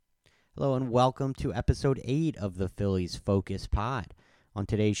Hello and welcome to episode 8 of the Phillies Focus Pod. On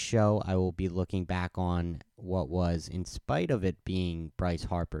today's show, I will be looking back on what was, in spite of it being Bryce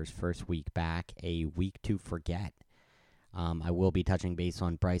Harper's first week back, a week to forget. I will be touching base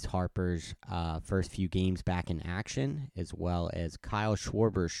on Bryce Harper's first few games back in action, as well as Kyle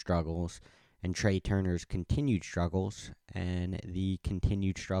Schwarber's struggles and Trea Turner's continued struggles, and the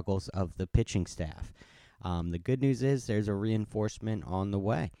continued struggles of the pitching staff. The good news is there's a reinforcement on the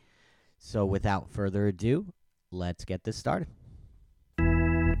way. So without further ado, let's get this started.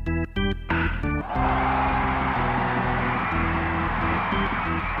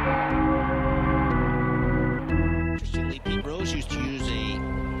 Interestingly, Pete Rose used to use a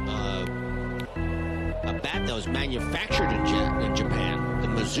bat that was manufactured in Japan, the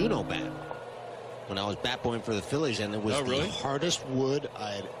Mizuno bat, when I was bat boying for the Phillies, and it was the hardest wood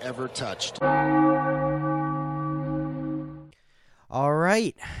I had ever touched. All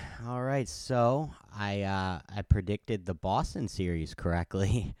right. So I predicted the Boston series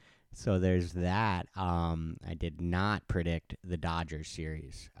correctly. So there's that. I did not predict the Dodgers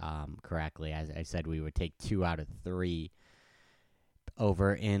series correctly. As I said, we would take 2 out of 3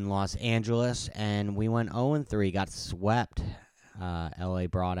 over in Los Angeles, and we went 0-3, got swept. LA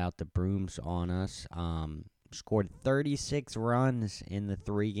brought out the brooms on us. Scored 36 runs in the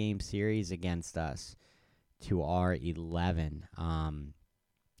 3-game series against us to our 11.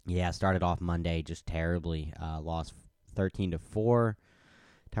 Started off Monday just terribly. Lost 13-4.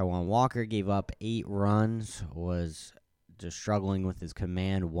 Taijuan Walker gave up 8 runs, was just struggling with his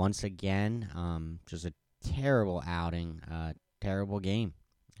command once again. Just a terrible outing, terrible game,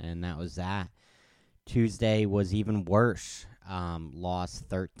 and that was that. Tuesday was even worse. Lost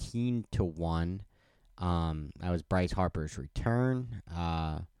 13-1. That was Bryce Harper's return.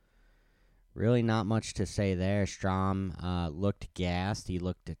 Really not much to say there. Strom looked gassed. He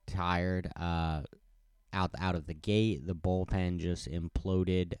looked tired out of the gate. The bullpen just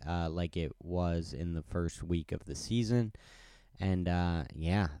imploded like it was in the first week of the season. And,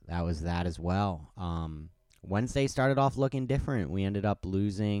 that was that as well. Wednesday started off looking different. We ended up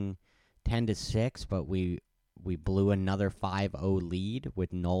losing 10-6, but we blew another 5-0 lead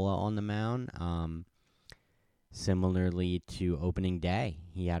with Nola on the mound. Similarly to opening day,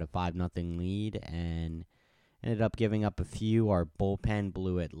 he had a 5-0 lead and ended up giving up a few. Our bullpen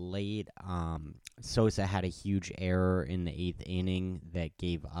blew it late. Sosa had a huge error in the 8th inning that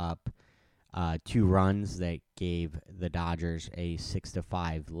gave up 2 runs that gave the Dodgers a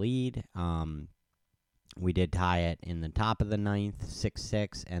 6-5 lead. We did tie it in the top of the 9th,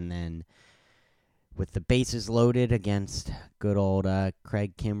 6-6, and then with the bases loaded against good old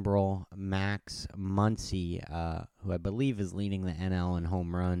Craig Kimbrell, Max Muncy, who I believe is leading the NL in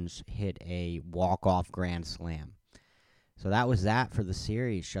home runs, hit a walk-off grand slam. So that was that for the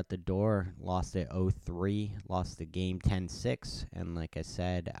series. Shut the door, lost it 0-3, lost the game 10-6, and like I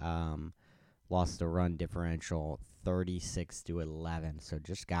said, lost the run differential 36-11. So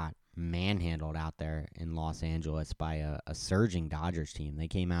just got manhandled out there in Los Angeles by a surging Dodgers team. They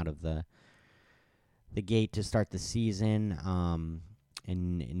came out of the gate to start the season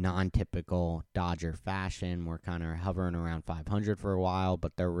in non-typical Dodger fashion. We're kind of hovering around 500 for a while,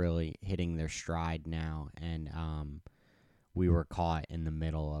 but they're really hitting their stride now, and we were caught in the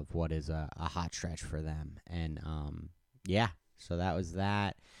middle of what is a hot stretch for them. And, so that was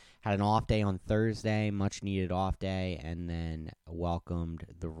that. Had an off day on Thursday, much-needed off day, and then welcomed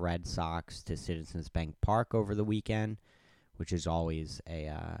the Red Sox to Citizens Bank Park over the weekend, which is always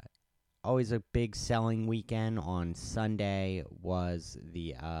a big selling weekend. On Sunday was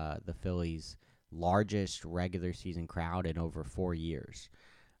the Phillies' largest regular season crowd in over 4 years,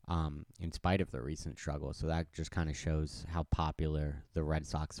 in spite of the recent struggle. So that just kind of shows how popular the Red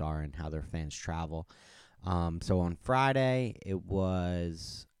Sox are and how their fans travel. So on Friday, it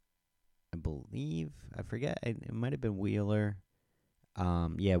was, I believe, I forget, it might have been Wheeler.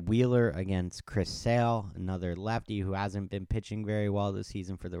 Wheeler against Chris Sale, another lefty who hasn't been pitching very well this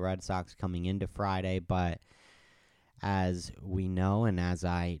season for the Red Sox coming into Friday. But as we know, and as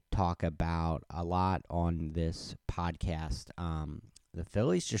I talk about a lot on this podcast, the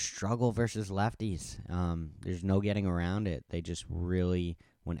Phillies just struggle versus lefties. There's no getting around it. They just really,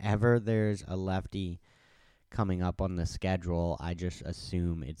 whenever there's a lefty coming up on the schedule, I just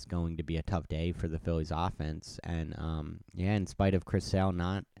assume it's going to be a tough day for the Phillies offense. And in spite of Chris Sale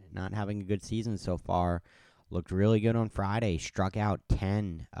not having a good season so far, looked really good on Friday. Struck out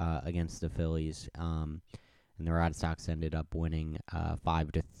 10 against the Phillies, and the Red Sox ended up winning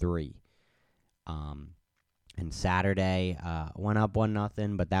 5-3. And Saturday went up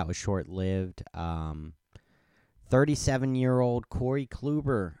 1-0, but that was short lived. 37-year-old Corey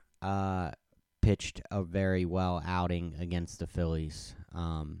Kluber pitched a very well outing against the Phillies.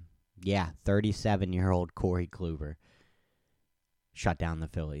 37-year-old Corey Kluber shut down the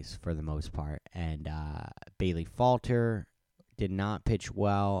Phillies for the most part. And Bailey Falter did not pitch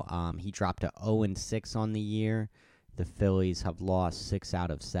well. He dropped to 0-6 on the year. The Phillies have lost 6 out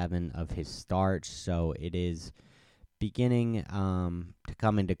of 7 of his starts, so it is beginning to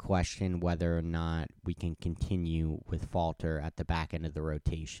come into question whether or not we can continue with Falter at the back end of the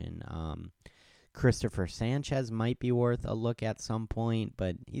rotation. Christopher Sanchez might be worth a look at some point,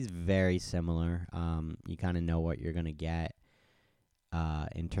 but he's very similar. You kind of know what you're going to get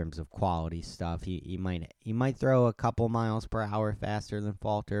in terms of quality stuff. He might throw a couple miles per hour faster than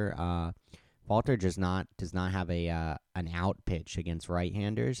Falter. Falter does not have an out pitch against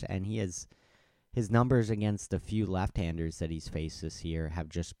right-handers, and his numbers against the few left-handers that he's faced this year have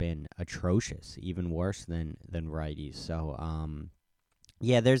just been atrocious, even worse than righties. So,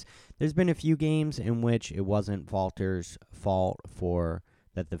 there's been a few games in which it wasn't Falter's fault for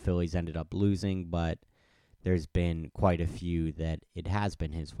that the Phillies ended up losing, but there's been quite a few that it has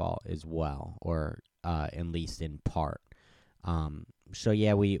been his fault as well, or at least in part.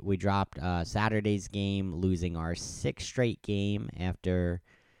 We dropped Saturday's game, losing our 6th straight game after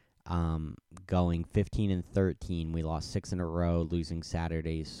going 15-13. We lost 6 in a row, losing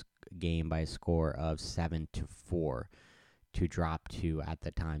Saturday's game by a score of 7-4 to drop to, at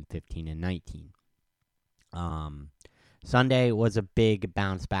the time, 15-19. Sunday was a big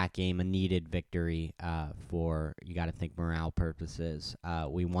bounce back game, a needed victory for, you got to think, morale purposes.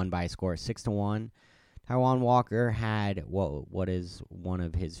 We won by a score of 6-1. Taijuan Walker had what is one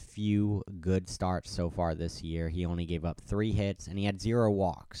of his few good starts so far this year. He only gave up 3 hits, and he had 0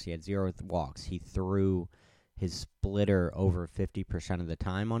 walks. He threw his splitter over 50% of the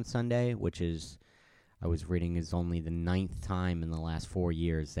time on Sunday, which is, I was reading, is only the 9th time in the last 4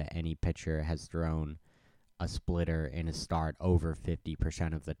 years that any pitcher has thrown a splitter in a start over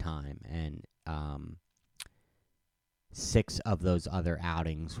 50% of the time. And 6 of those other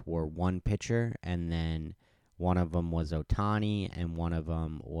outings were one pitcher, and then one of them was Ohtani, and one of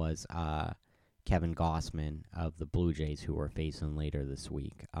them was Kevin Gausman of the Blue Jays, who we're facing later this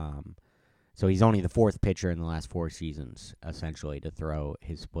week. So he's only the 4th pitcher in the last 4 seasons, essentially, to throw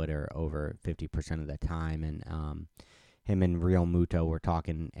his splitter over 50% of the time. And him and Real Muto were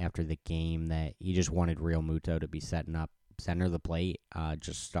talking after the game that he just wanted Real Muto to be setting up center of the plate,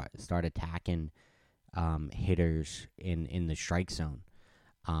 just start attacking hitters in the strike zone,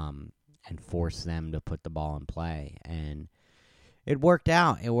 and force them to put the ball in play. And it worked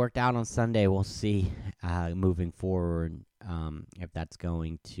out. It worked out on Sunday. We'll see moving forward if that's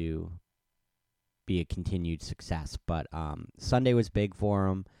going to be a continued success. But Sunday was big for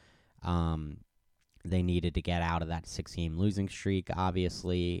them. They needed to get out of that 6-game losing streak,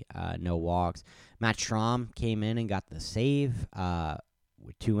 obviously. No walks. Matt Strahm came in and got the save,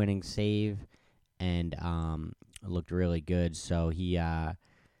 with 2-inning save, and looked really good. So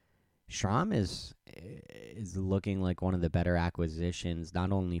Strahm is looking like one of the better acquisitions,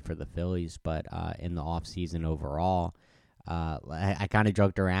 not only for the Phillies, but in the offseason overall. I kind of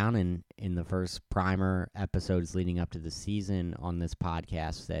joked around in the first primer episodes leading up to the season on this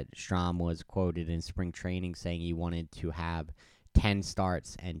podcast that Strahm was quoted in spring training saying he wanted to have 10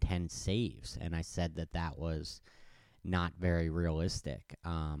 starts and 10 saves, and I said that was not very realistic.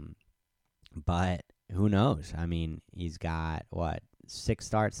 But who knows? I mean, he's got, 6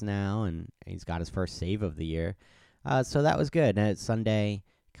 starts now, and he's got his first save of the year. So that was good. And Sunday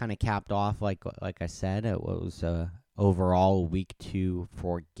kind of capped off, like I said, it was overall week to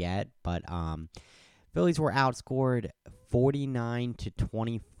forget. But Phillies were outscored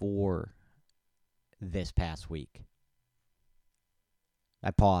 49-24 this past week.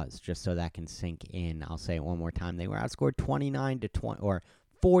 I paused just so that can sink in. I'll say it one more time. They were outscored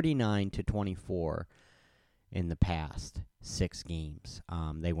 49-24 in the past 6 games.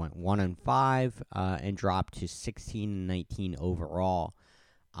 They went 1-5 and dropped to 16-19 overall.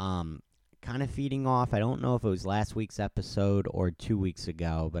 Kind of feeding off, I don't know if it was last week's episode or 2 weeks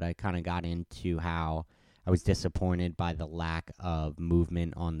ago, but I kind of got into how I was disappointed by the lack of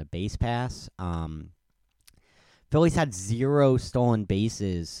movement on the base paths. Phillies had 0 stolen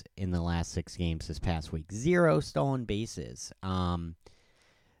bases in the last 6 games this past week. 0 stolen bases.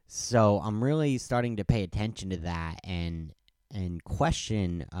 So I'm really starting to pay attention to that and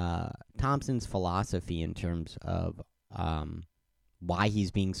question Thompson's philosophy in terms of why he's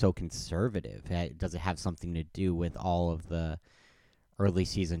being so conservative. Does it have something to do with all of the early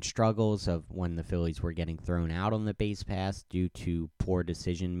season struggles of when the Phillies were getting thrown out on the base pass due to poor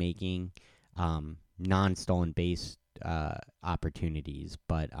decision making, non-stolen base opportunities.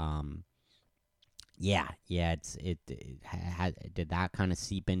 But did that kind of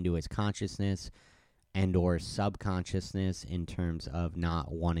seep into his consciousness and or subconsciousness in terms of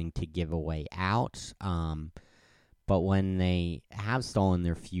not wanting to give away outs. But when they have stolen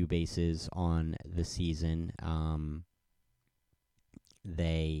their few bases on the season,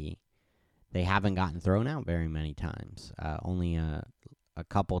 they haven't gotten thrown out very many times. Only a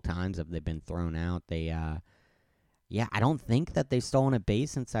couple times have they been thrown out. I don't think that they've stolen a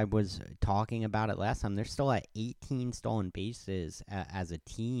base since I was talking about it last time. They're still at 18 stolen bases as a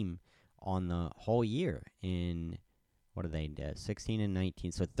team on the whole year. In, what are they, 16 and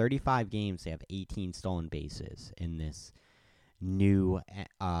 19? So 35 games, they have 18 stolen bases in this new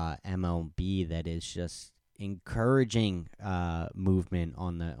MLB that is just encouraging movement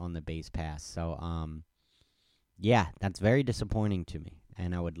on the base pass. So, that's very disappointing to me.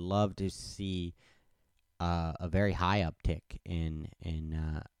 And I would love to see a very high uptick in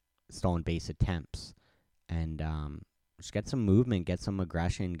stolen base attempts, and just get some movement, get some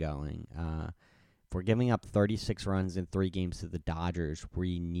aggression going. If we're giving up 36 runs in 3 games to the Dodgers,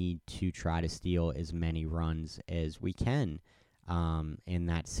 we need to try to steal as many runs as we can. In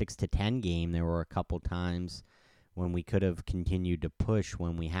that 6-10 game, there were a couple times when we could have continued to push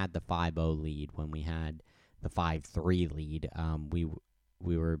when we had the 5-0 lead, when we had the 5-3 lead.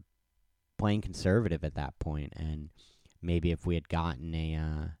 We were playing conservative at that point, and maybe if we had gotten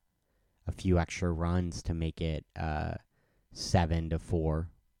a few extra runs to make it 7-4,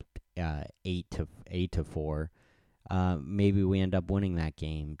 8-4, maybe we end up winning that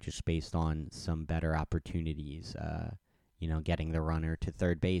game just based on some better opportunities. Getting the runner to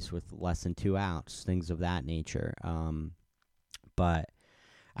third base with less than 2 outs, things of that nature. But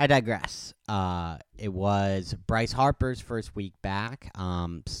I digress. It was Bryce Harper's first week back.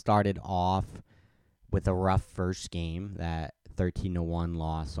 Started off with a rough first game, that 13-1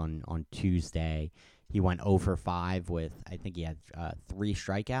 loss on Tuesday. He went 0 for 5 with, I think he had 3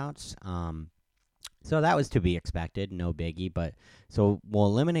 strikeouts. So that was to be expected, no biggie. But so we'll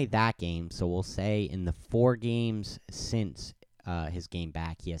eliminate that game. So we'll say in the 4 games since his game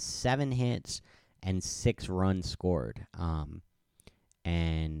back, he has 7 hits and 6 runs scored. Already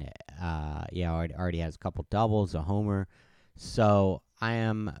has a couple doubles, a homer. So I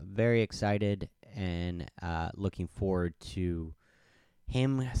am very excited and looking forward to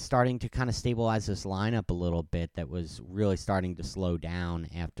him starting to kind of stabilize this lineup a little bit that was really starting to slow down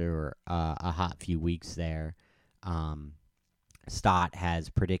after a hot few weeks there. Stott has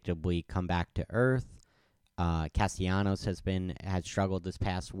predictably come back to earth. Castellanos has struggled this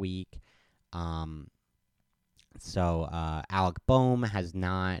past week. So Alec Boehm has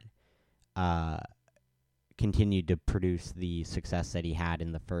not continued to produce the success that he had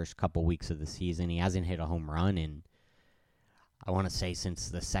in the first couple weeks of the season. He hasn't hit a home run in, I want to say, since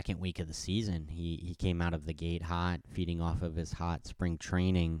the second week of the season. He came out of the gate hot, feeding off of his hot spring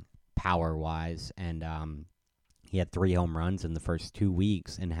training power-wise, and he had 3 home runs in the first 2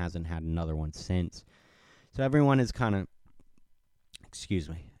 weeks and hasn't had another one since. So everyone is kind of,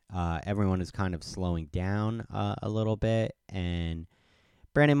 everyone is kind of slowing down a little bit, and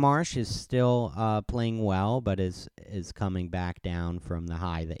Brandon Marsh is still playing well, but is coming back down from the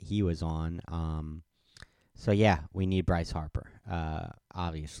high that he was on. So we need Bryce Harper,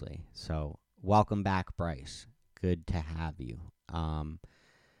 obviously. So welcome back, Bryce. Good to have you.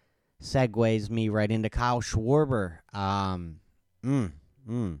 Segues me right into Kyle Schwarber. A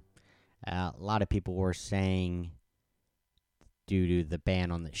lot of people were saying, due to the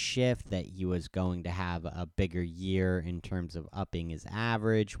ban on the shift, that he was going to have a bigger year in terms of upping his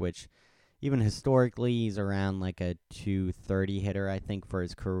average, which even historically he's around like a 230 hitter, I think, for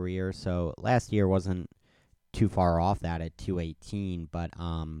his career. So last year wasn't too far off that at 218, but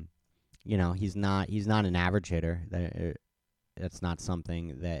he's not an average hitter. That's not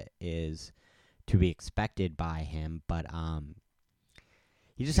something that is to be expected by him, but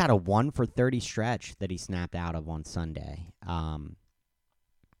he just had a 1 for 30 stretch that he snapped out of on Sunday. A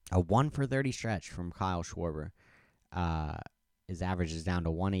 1 for 30 stretch from Kyle Schwarber. His average is down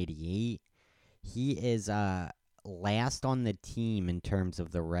to 188. He is last on the team in terms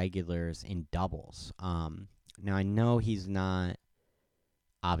of the regulars in doubles. Now, I know he's not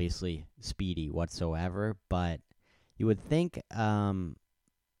obviously speedy whatsoever, but you would think a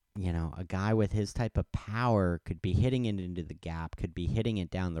guy with his type of power could be hitting it into the gap, could be hitting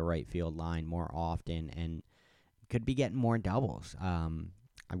it down the right field line more often, and could be getting more doubles. I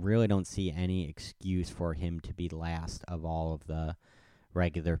really don't see any excuse for him to be last of all of the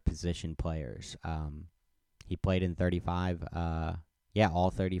regular position players. He played in 35, all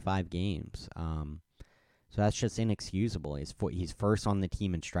 35 games. So that's just inexcusable. He's first on the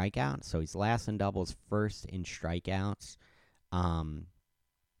team in strikeouts, so he's last in doubles, first in strikeouts. And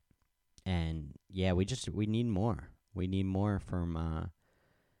yeah, we need more. We need more from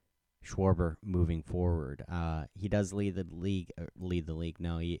Schwarber moving forward. He does lead the league.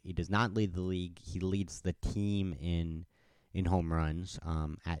 No, he does not lead the league. He leads the team in home runs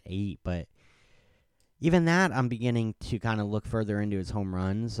at 8. But even that, I'm beginning to kind of look further into his home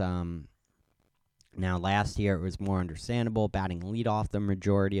runs. Now, last year it was more understandable, batting leadoff the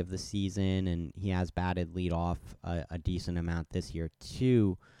majority of the season, and he has batted leadoff a decent amount this year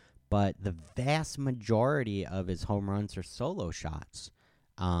too. But the vast majority of his home runs are solo shots.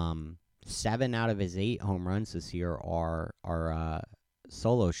 7 out of his 8 home runs this year are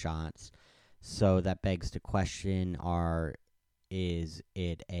solo shots. So that begs the question: is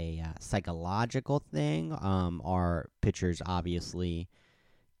it a psychological thing? Are pitchers obviously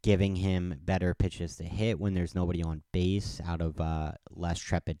giving him better pitches to hit when there's nobody on base out of less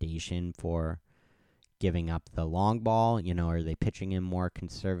trepidation for giving up the long ball? Are they pitching him more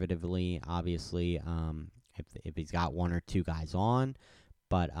conservatively? Obviously, if he's got 1 or 2 guys on.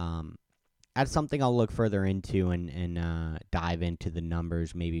 But that's something I'll look further into and dive into the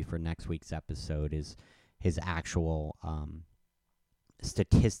numbers maybe for next week's episode, is his actual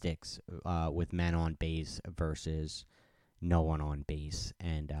statistics with men on base versus no one on base,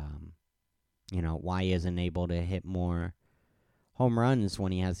 and why he isn't able to hit more home runs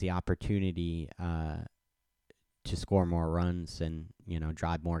when he has the opportunity to score more runs and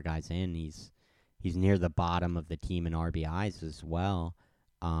drive more guys in. He's near the bottom of the team in RBIs as well.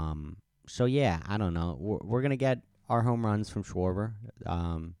 So yeah, I don't know. We're gonna get our home runs from Schwarber.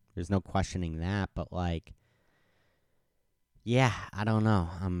 There's no questioning that. But yeah, I don't know.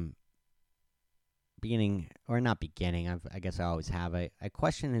 I'm I guess I always have. I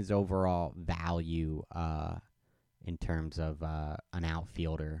question his overall value in terms of an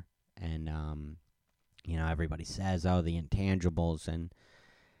outfielder. And, everybody says, the intangibles. And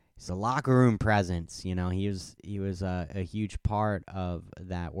he's a locker room presence. He was a huge part of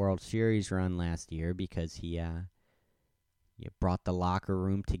that World Series run last year because he brought the locker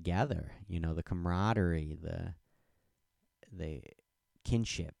room together. The camaraderie, the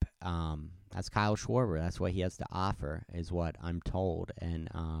kinship. That's Kyle Schwarber. That's what he has to offer, is what I'm told. And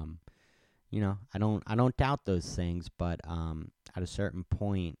I don't doubt those things, but at a certain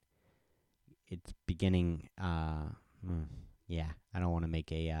point, it's beginning. Yeah, I don't want to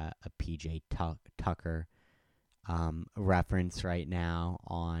make a PJ Tucker reference right now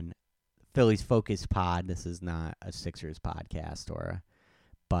on Phillies Focus Pod. This is not a Sixers podcast,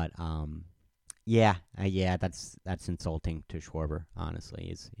 but yeah, that's insulting to Schwarber.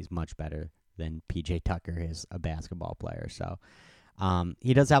 Honestly, he's much better than PJ Tucker is a basketball player. So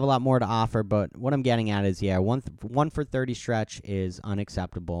he does have a lot more to offer. But what I'm getting at is, 1 for 30 stretch is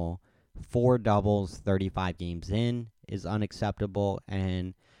unacceptable. 4 doubles, 35 games in is unacceptable,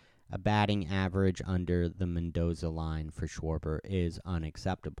 and a batting average under the Mendoza line for Schwarber is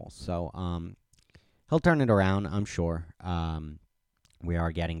unacceptable. So he'll turn it around, I'm sure. We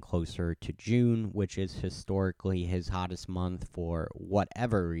are getting closer to June, which is historically his hottest month for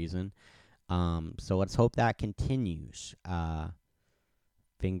whatever reason. So let's hope that continues.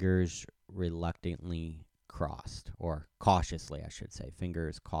 Fingers reluctantly crossed, or cautiously, I should say.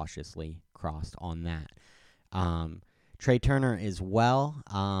 Fingers cautiously crossed on that. Trea Turner as well.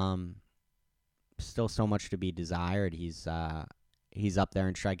 Still so much to be desired. He's up there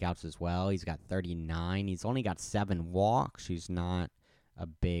in strikeouts as well. He's got 39. He's only got 7 walks. He's not a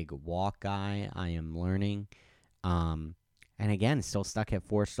big walk guy, I am learning. And again, still stuck at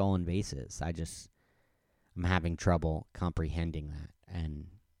 4 stolen bases. I'm having trouble comprehending that. And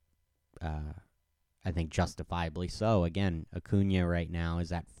I think justifiably so. Again, Acuna right now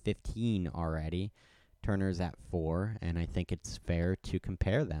is at 15 already. Turner's at 4, and I think it's fair to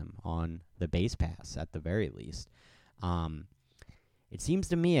compare them on the base paths at the very least. It seems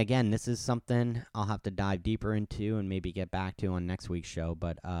to me, again, this is something I'll have to dive deeper into and maybe get back to on next week's show,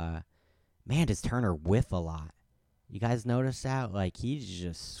 but man, does Turner whiff a lot. You guys notice that? He's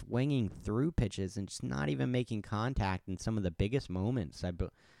just swinging through pitches and just not even making contact in some of the biggest moments. I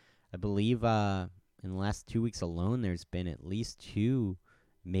believe in the last 2 weeks alone, there's been at least 2,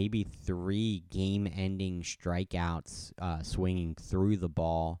 maybe 3 game-ending strikeouts swinging through the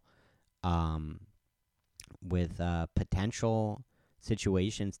ball with potential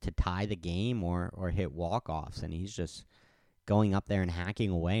situations to tie the game or hit walk-offs. And he's just going up there and hacking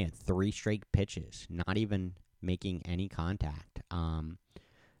away at 3 straight pitches, not even making any contact.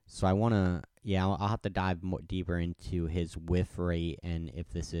 So I want to, I'll have to dive more deeper into his whiff rate and if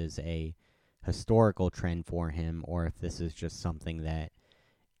this is a historical trend for him, or if this is just something that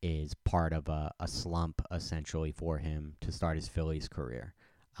is part of a slump, essentially, for him to start his Phillies career.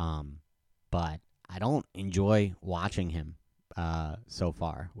 But I don't enjoy watching him so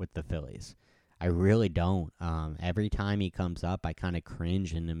far with the Phillies. I really don't. Every time he comes up, I kind of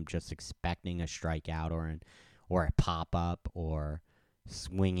cringe, and I'm just expecting a strikeout or a pop-up or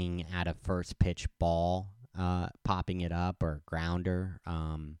swinging at a first-pitch ball, popping it up, or a grounder.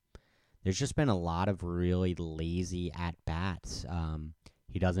 There's just been a lot of really lazy at-bats.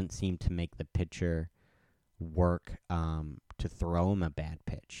 He doesn't seem to make the pitcher work to throw him a bad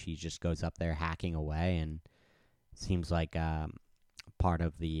pitch. He just goes up there hacking away, and it seems like part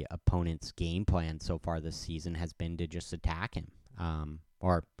of the opponent's game plan so far this season has been to just attack him.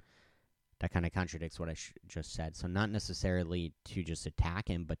 Or that kind of contradicts what I just said. So not necessarily to just attack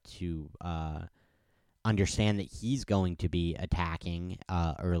him, but to understand that he's going to be attacking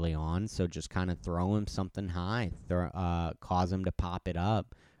early on. So just kind of throw him something high, cause him to pop it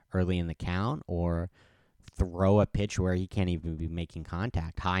up early in the count, or throw a pitch where he can't even be making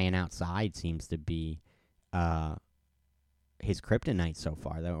contact. High and outside seems to be his kryptonite so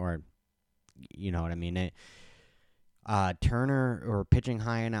far, or you know what I mean. Turner, or pitching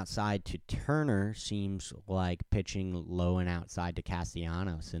high and outside to Turner, seems like pitching low and outside to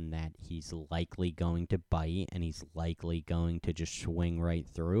Castellanos, in that he's likely going to bite and he's likely going to just swing right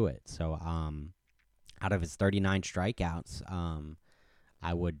through it. So out of his 39 strikeouts,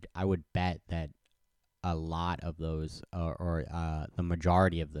 I would bet that a lot of those, or the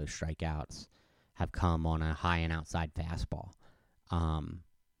majority of those strikeouts, have come on a high and outside fastball.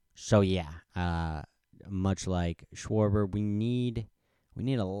 So yeah, much like Schwarber, we need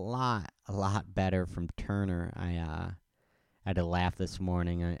a lot better from Turner. I had to laugh this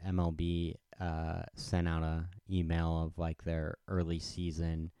morning. MLB sent out a email of like their early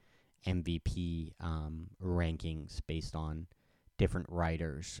season MVP rankings based on different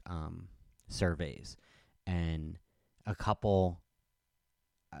writers' surveys, and a couple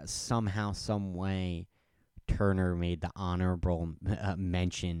somehow, some way, Turner made the honorable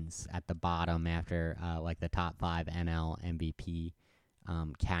mentions at the bottom after like the top 5 NL MVP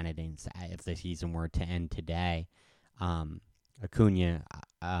candidates if the season were to end today. Acuna,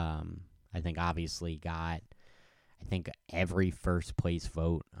 I think, obviously got, every first place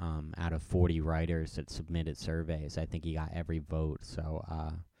vote out of 40 writers that submitted surveys. I think he got every vote. So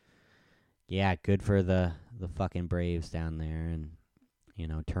yeah, good for the fucking Braves down there. And you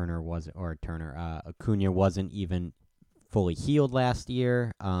know, Acuna wasn't even fully healed last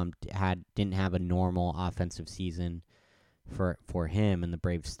year. Didn't have a normal offensive season for him, and the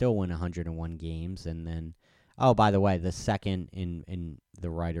Braves still win 101 games. And then, oh, by the way, the second in the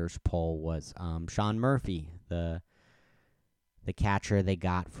writers' poll was Sean Murphy, the catcher they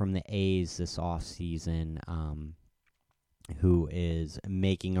got from the A's this offseason, who is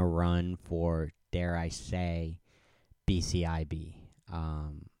making a run for, dare I say, BCIB.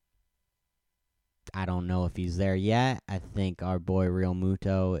 I don't know if he's there yet. I think our boy Real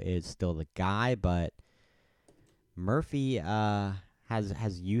Muto is still the guy, but Murphy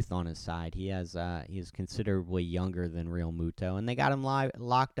has youth on his side. He is considerably younger than Real Muto, and they got him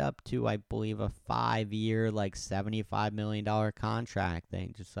locked up to, I believe, a 5-year, like $75 million contract.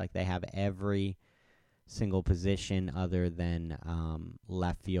 They have every single position other than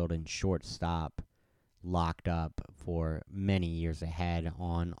left field and shortstop locked up for many years ahead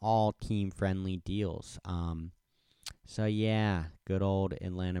on all team-friendly deals. So yeah, good old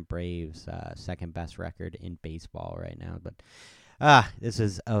Atlanta Braves, second best record in baseball right now. But this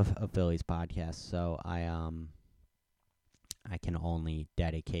is a Phillies podcast, so I can only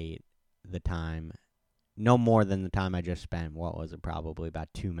dedicate the time, no more than the time I just spent. What was it? Probably about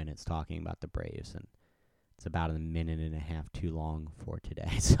 2 minutes talking about the Braves, and it's about a minute and a half too long for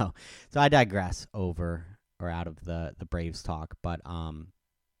today. So I digress out of the Braves talk. But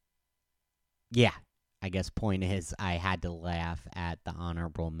yeah, I guess point is I had to laugh at the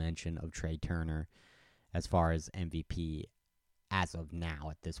honorable mention of Trea Turner as far as MVP as of now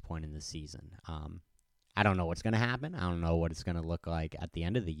at this point in the season. I don't know what's going to happen. I don't know what it's going to look like at the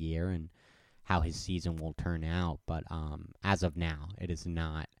end of the year and how his season will turn out. But as of now, it has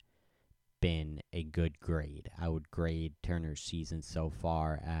not been a good grade. I would grade Turner's season so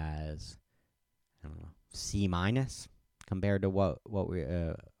far as, I don't know, C- compared to what we,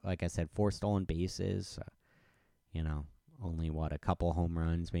 like I said, 4 stolen bases, only a couple home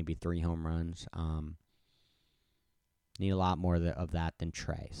runs, maybe 3 home runs. Need a lot more of that than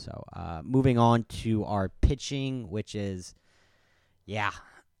Trea. So moving on to our pitching, which is,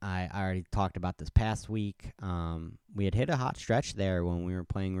 I already talked about this past week. We had hit a hot stretch there when we were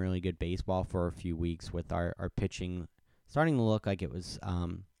playing really good baseball for a few weeks with our pitching starting to look like it was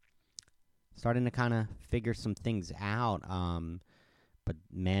starting to kind of figure some things out. But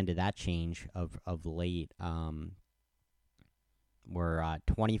man, did that change of late. We're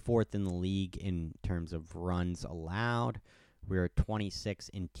 24th in the league in terms of runs allowed. We're 26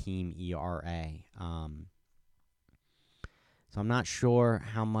 in team ERA. So I'm not sure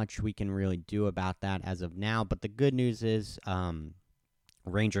how much we can really do about that as of now. But the good news is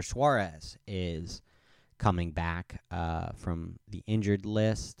Ranger Saurez is coming back from the injured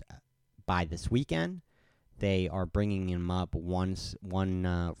list by this weekend. They are bringing him up one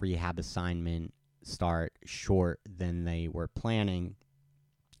rehab assignment start short than they were planning.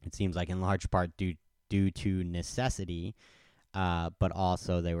 It seems like in large part due to necessity, but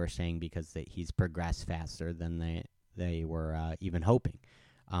also they were saying because he's progressed faster than they were even hoping.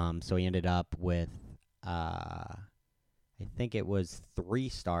 So he ended up with, I think it was 3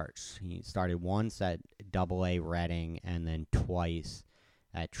 starts. He started once at AA Reading and then twice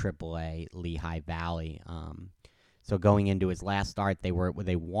at AAA Lehigh Valley. So going into his last start, they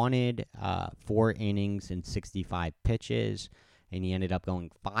wanted 4 innings and 65 pitches, and he ended up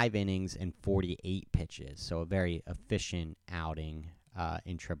going 5 innings and 48 pitches. So a very efficient outing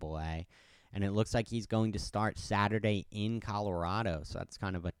in AAA. And it looks like he's going to start Saturday in Colorado. So that's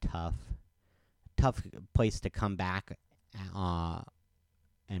kind of a tough place to come back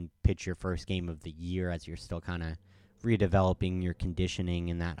and pitch your first game of the year as you're still kind of redeveloping your conditioning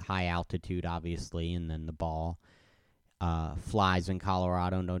in that high altitude, obviously, and then the ball flies in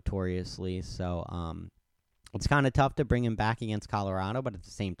Colorado notoriously. So it's kind of tough to bring him back against Colorado, but at the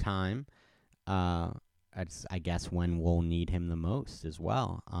same time, it's, I guess, when we'll need him the most as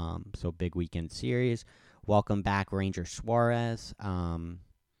well. So big weekend series. Welcome back, Ranger Saurez.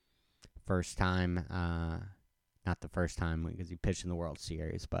 First time, not the first time because he pitched in the World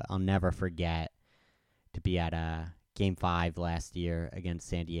Series, but I'll never forget to be at Game 5 last year against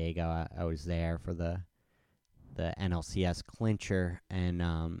San Diego. I was there for the NLCS clincher and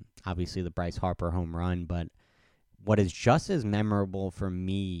obviously the Bryce Harper home run. But what is just as memorable for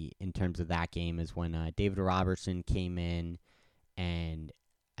me in terms of that game is when David Robertson came in and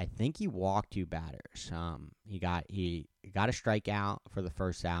I think he walked 2 batters. He got a strikeout for the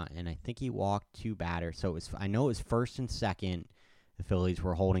first out, and I think he walked 2 batters. So I know it was first and second. The Phillies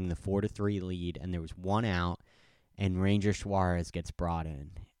were holding the 4-3 lead, and there was 1 out. And Ranger Saurez gets brought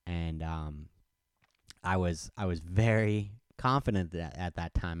in, and I was very confident at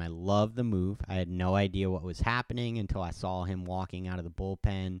that time. I loved the move. I had no idea what was happening until I saw him walking out of the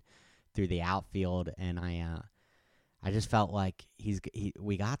bullpen through the outfield, and I just felt like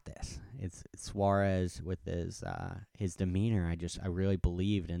we got this. It's Saurez with his demeanor. I really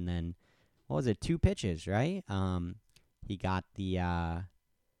believed, and then what was it? 2 pitches, right? He got the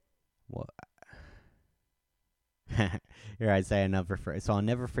Here I say so I'll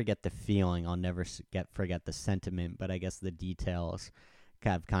never forget the feeling. I'll never forget the sentiment, but I guess the details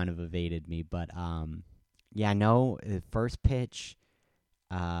have kind of evaded me. But yeah, no, the first pitch,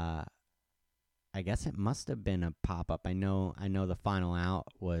 I guess it must have been a pop-up. I know the final out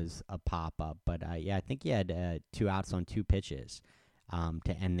was a pop-up, but yeah, I think he had 2 outs on 2 pitches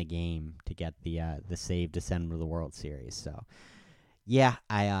to end the game to get the save to send to the World Series. So yeah,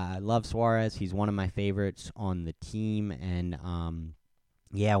 I love Saurez. He's one of my favorites on the team, and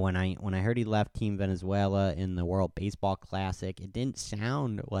yeah, when I heard he left Team Venezuela in the World Baseball Classic, it didn't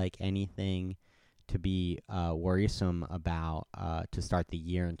sound like anything to be worrisome about to start the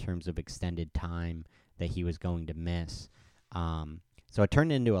year in terms of extended time that he was going to miss. So it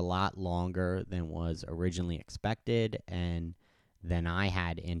turned into a lot longer than was originally expected and than I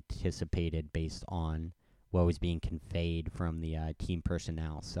had anticipated based on what was being conveyed from the team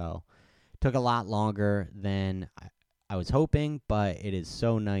personnel. So it took a lot longer than I was hoping, but it is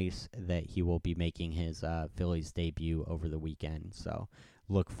so nice that he will be making his Phillies debut over the weekend. So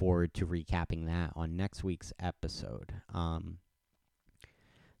look forward to recapping that on next week's episode.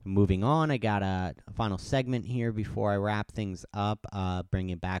 Moving on, I got a final segment here before I wrap things up. Bring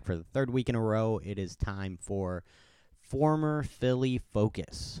it back for the 3rd week in a row. It is time for Former Philly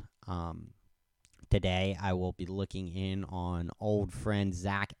Focus. Today, I will be looking in on old friend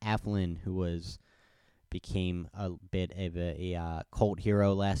Zach Eflin, who became a bit of a cult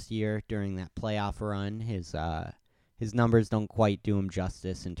hero last year during that playoff run. His numbers don't quite do him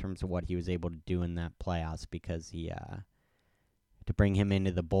justice in terms of what he was able to do in that playoffs because to bring him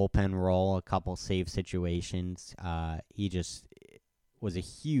into the bullpen role, a couple save situations, he just was a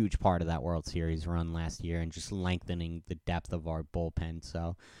huge part of that World Series run last year and just lengthening the depth of our bullpen.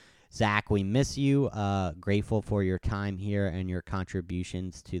 So, Zach, we miss you. Grateful for your time here and your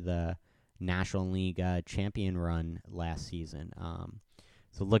contributions to the National League champion run last season.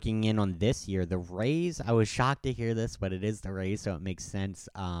 So looking in on this year, the Rays, I was shocked to hear this, but it is the Rays, so it makes sense.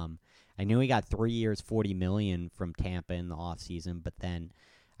 I knew he got 3 years, $40 million from Tampa in the offseason, but then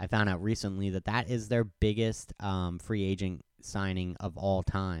I found out recently that is their biggest free agent signing of all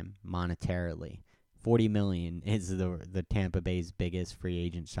time monetarily. $40 million is the Tampa Bay's biggest free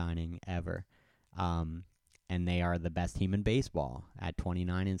agent signing ever. And they are the best team in baseball at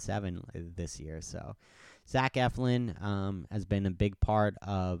 29-7 this year. So Zach Eflin has been a big part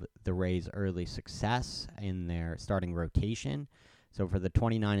of the Rays' early success in their starting rotation. So for the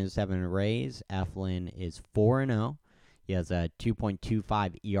 29-7 Rays, Eflin is 4-0. He has a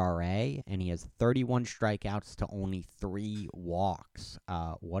 2.25 ERA, and he has 31 strikeouts to only 3 walks.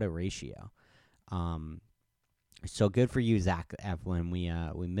 What a ratio. So good for you, Zach Eflin.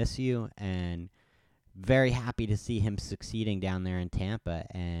 We miss you, and very happy to see him succeeding down there in Tampa,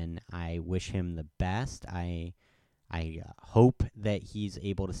 and I wish him the best. I hope that he's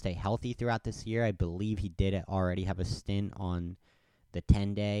able to stay healthy throughout this year. I believe he did already have a stint on the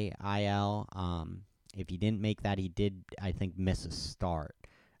 10-day IL. If he didn't make that, he did, I think, miss a start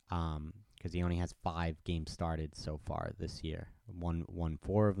because he only has 5 games started so far this year. Won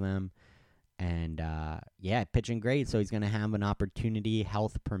 4 of them. And, pitching great, so he's going to have an opportunity,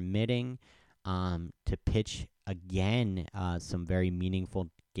 health permitting, to pitch again some very meaningful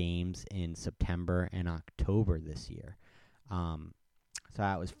games in September and October this year. So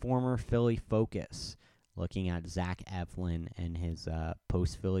that was former Philly Focus, looking at Zach Eflin and his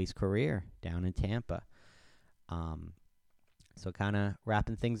post-Phillies career down in Tampa. So kind of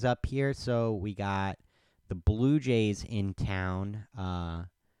wrapping things up here. So we got the Blue Jays in town on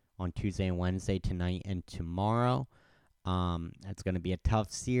Tuesday and Wednesday, tonight and tomorrow. That's going to be a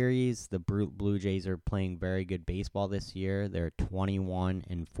tough series. The Blue Jays are playing very good baseball this year. They're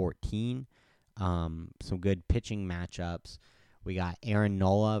 21-14. Some good pitching matchups. We got Aaron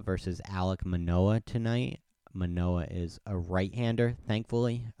Nola versus Alek Manoah tonight. Manoah is a right-hander,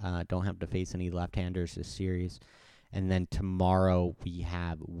 thankfully. Don't have to face any left-handers this series. And then tomorrow we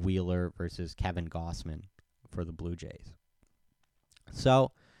have Wheeler versus Kevin Gausman for the Blue Jays.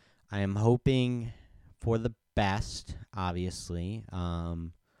 So I am hoping for the best, obviously.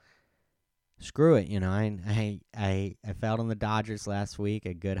 Screw it, I felt on the Dodgers last week,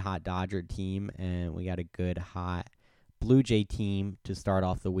 a good hot Dodger team, and we got a good hot Blue Jay team to start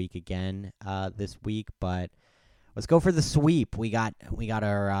off the week again this week. But let's go for the sweep. We got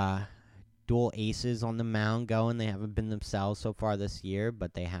our dual aces on the mound going. They haven't been themselves so far this year,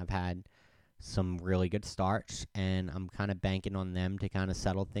 but they have had some really good starts, and I'm kind of banking on them to kind of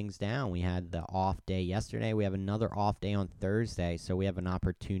settle things down. We had the off day yesterday. We have another off day on Thursday, so we have an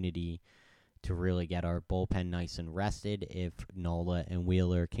opportunity to really get our bullpen nice and rested if Nola and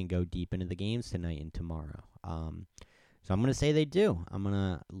Wheeler can go deep into the games tonight and tomorrow. So I'm going to say they do. I'm going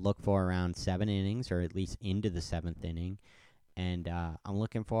to look for around 7 innings, or at least into the 7th inning, and I'm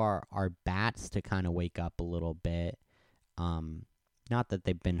looking for our bats to kind of wake up a little bit. Not that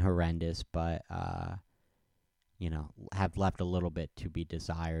they've been horrendous, but, have left a little bit to be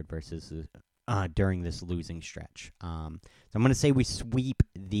desired versus during this losing stretch. So I'm going to say we sweep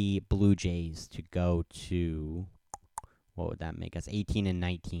the Blue Jays to go to, what would that make us,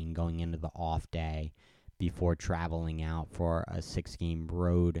 18-19 going into the off day before traveling out for a 6-game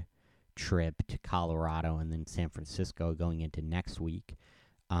road trip to Colorado and then San Francisco going into next week.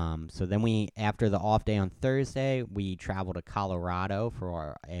 So then after the off day on Thursday, we travel to Colorado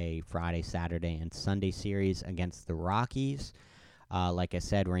for a Friday, Saturday, and Sunday series against the Rockies. Like I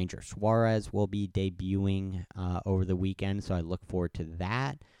said, Ranger Saurez will be debuting over the weekend, so I look forward to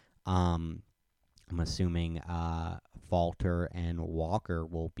that. I'm assuming Falter and Walker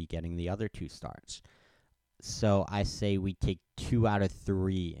will be getting the other 2 starts. So I say we take 2 out of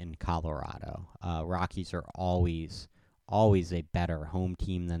 3 in Colorado. Rockies are always a better home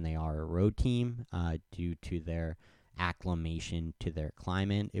team than they are a road team due to their acclimation to their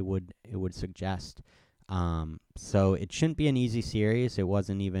climate, it would suggest. So it shouldn't be an easy series. It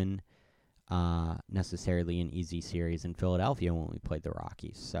wasn't even necessarily an easy series in Philadelphia when we played the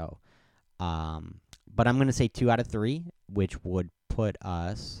Rockies. So, but I'm going to say 2 out of 3, which would put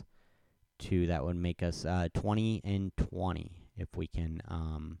us that would make us 20-20 if we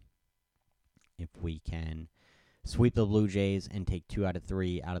can sweep the Blue Jays and take 2 out of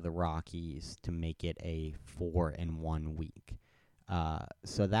 3 out of the Rockies to make it a 4-1 week.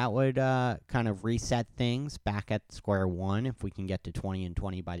 So that would kind of reset things back at square one if we can get to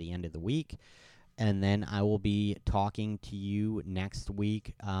 20-20 by the end of the week. And then I will be talking to you next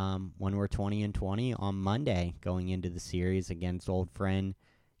week when we're 20-20 on Monday, going into the series against old friend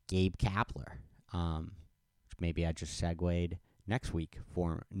Gabe Kapler. Maybe I just segued next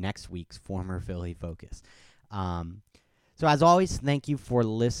week's former Philly Focus. So as always, thank you for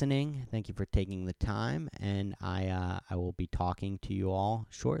listening. Thank you for taking the time, and I will be talking to you all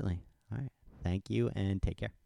shortly. All right, thank you, and take care.